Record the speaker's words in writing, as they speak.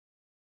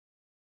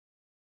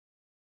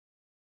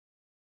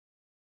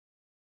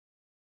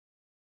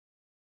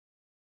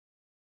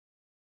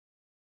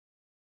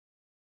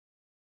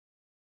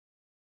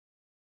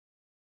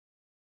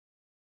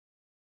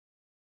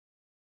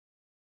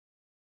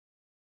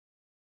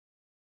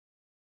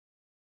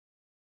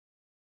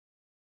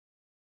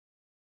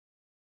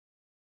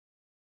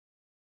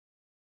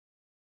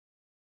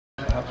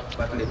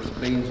partly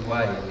explains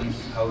why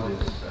these houses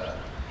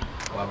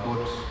were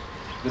bought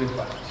very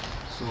fast.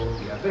 So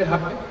we are very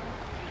happy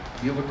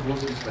to be able to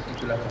host this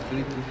particular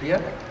facility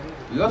here.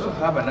 We also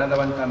have another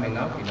one coming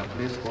up in a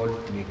place called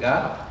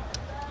Miga.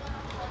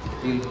 It's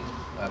still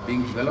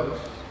being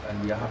developed,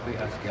 and we are happy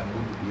as Kiambu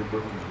to be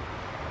able to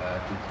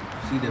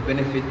see the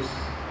benefits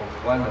of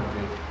one of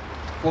the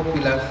 4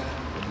 pillars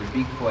of the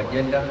Big 4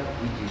 agenda,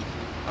 which is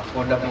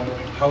affordable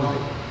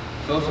housing.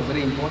 It's also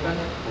very important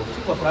for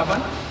civil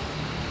servants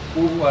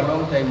who for a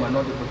long time were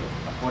not able to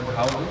afford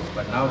houses,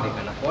 but now they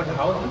can afford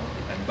houses.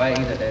 They can buy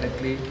either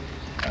directly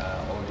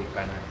or they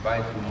can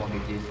buy through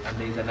mortgages, and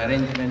there is an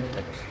arrangement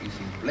that is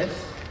in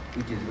place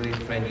which is very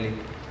friendly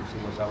to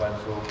civil servants.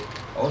 So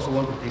I also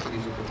want to take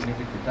this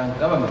opportunity to thank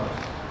government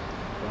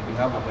on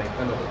behalf of my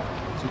fellow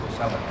civil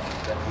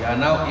servants that we are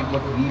now able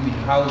to live in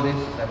houses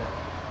that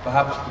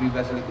perhaps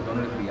previously could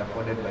only be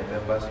afforded by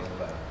members of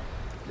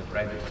the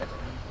private sector.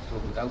 So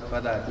without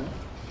further ado,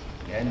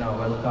 I now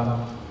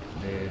welcome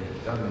the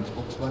government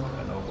spokesman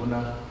and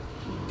Oguna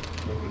to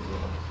make his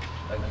remarks.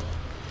 Thank you.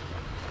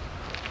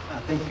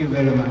 Thank you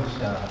very much,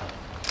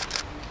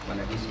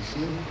 Mr. DCC,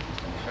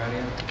 Mr.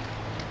 Misharia,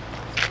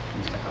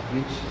 Mr.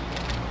 Kaplich,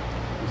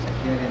 Mr.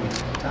 Kiere,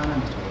 Mr. Tana,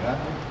 Mr.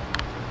 Irato,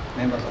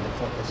 members of the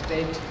 4th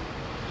Estate.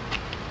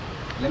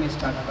 Let me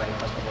start by,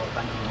 first of all,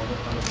 thanking all the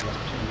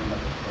especially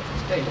members of the 4th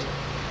Estate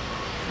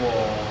for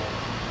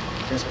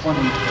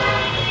responding to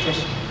our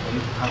invitation for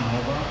you to come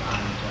over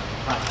and be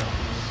part of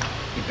this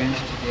event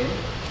today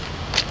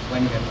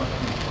when we are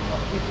talking to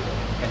our people,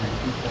 Kenyan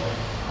people,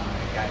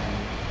 regarding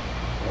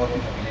what we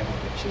have been able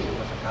to achieve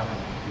as a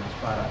government as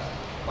far as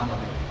one of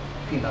the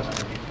pillars of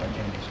the Big 4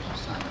 agenda is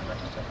concerned, and that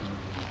is certainly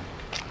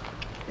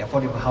the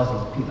affordable housing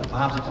pillar.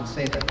 Perhaps you can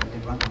say that the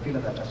one pillar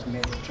that has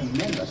made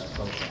tremendous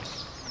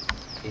progress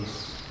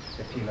is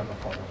the pillar of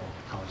affordable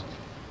housing.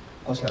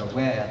 Of course, you're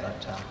aware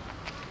that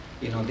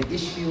the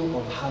issue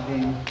of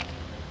having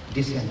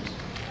decent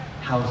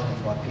housing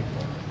for our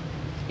people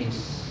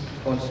is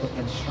also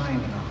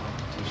enshrined in our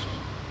constitution,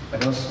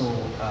 but also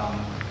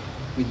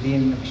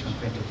within Vision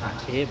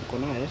 2030.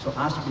 So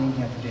us being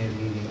here today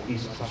really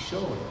is to show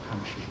the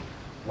country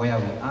where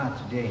we are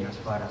today as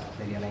far as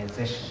the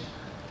realization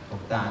of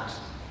that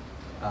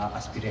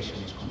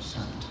aspiration is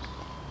concerned.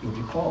 You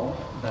recall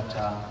that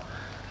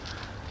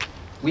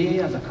we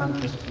as a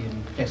country have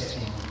been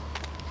facing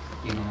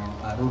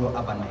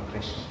rural-urban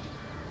migration.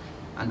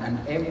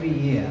 And every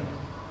year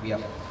we are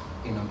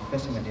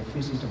facing a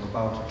deficit of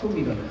about 2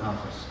 million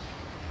houses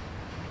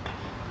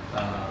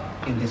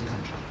in this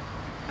country.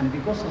 And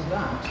because of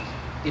that,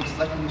 it's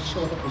actually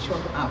short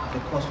up the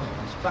cost of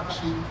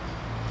construction,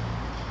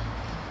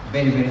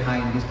 very, very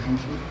high in this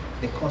country.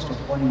 The cost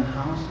of owning a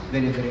house,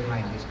 very, very high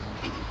in this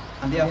country.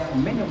 And therefore,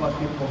 many of our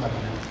people have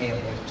been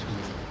unable to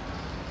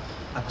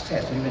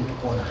access or even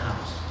to own a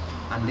house.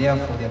 And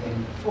therefore, they have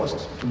been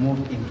forced to move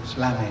into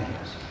slum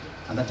areas.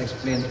 And that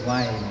explains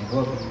why in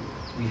Nairobi,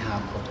 we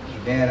have got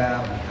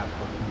Kibera, we have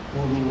got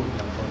Mukuru, we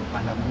have got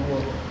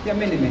Pandamuo. There are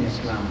many, many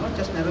slums, not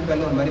just Nairobi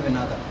alone, but even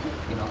other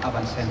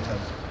urban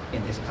centers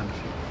in this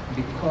country,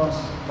 because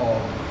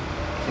of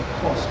the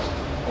cost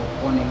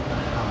of owning a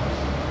house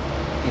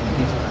in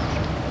this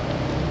country.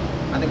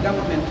 And the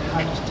government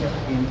had to step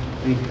in to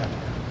bridge that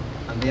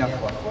gap. And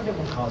therefore,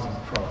 affordable housing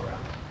program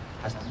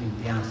has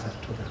been the answer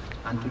to that.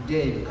 And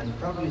today, we can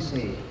proudly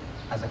say,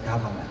 as a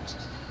government,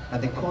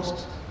 that the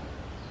cost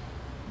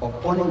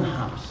of owning a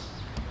house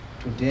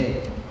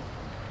today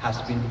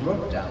has been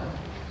brought down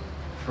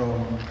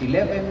from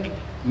 11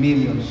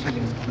 million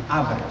shillings on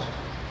average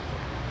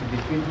to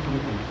between 2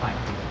 and 5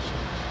 million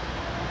shillings.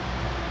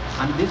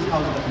 And this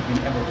house that we've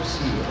been able to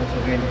see also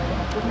range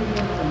from 2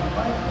 million and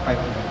 5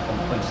 million from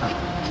point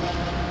something.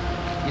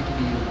 It will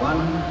be 1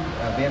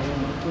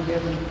 bedroom, 2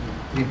 bedroom,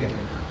 3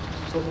 bedroom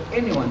houses. So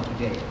anyone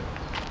today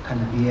can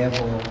be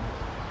able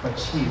to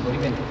achieve or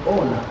even to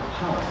own a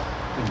house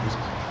in this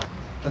country.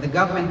 So the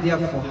government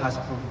therefore has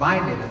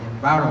provided an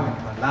environment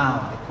to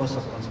allow the cost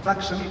of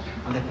construction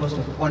and the cost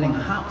of owning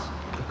a house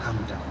to come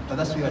down. So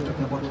that's why we are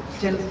talking about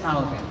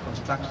 10,000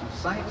 construction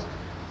sites,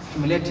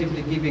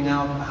 cumulatively giving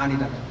out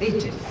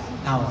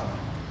 180,000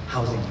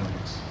 housing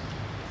units.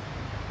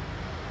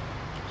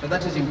 So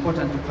that is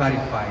important to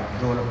clarify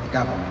the role of the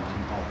government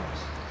in all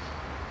this.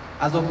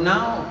 As of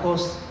now, of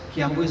course,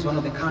 Kiambu is one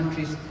of the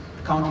counties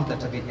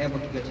that have been able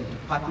to get into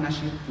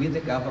partnership with the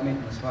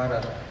government as far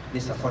as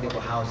this affordable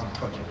housing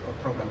project or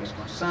program is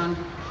concerned.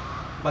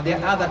 But there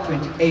are other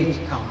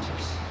 28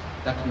 counties.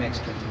 That makes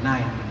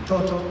 29 in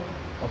total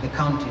of the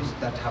counties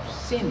that have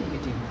seen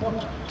it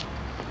important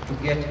to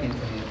get into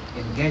the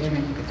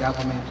engagement with the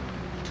government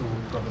to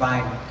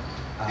provide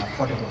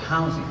affordable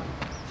housing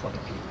for the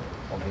people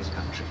of this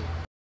country.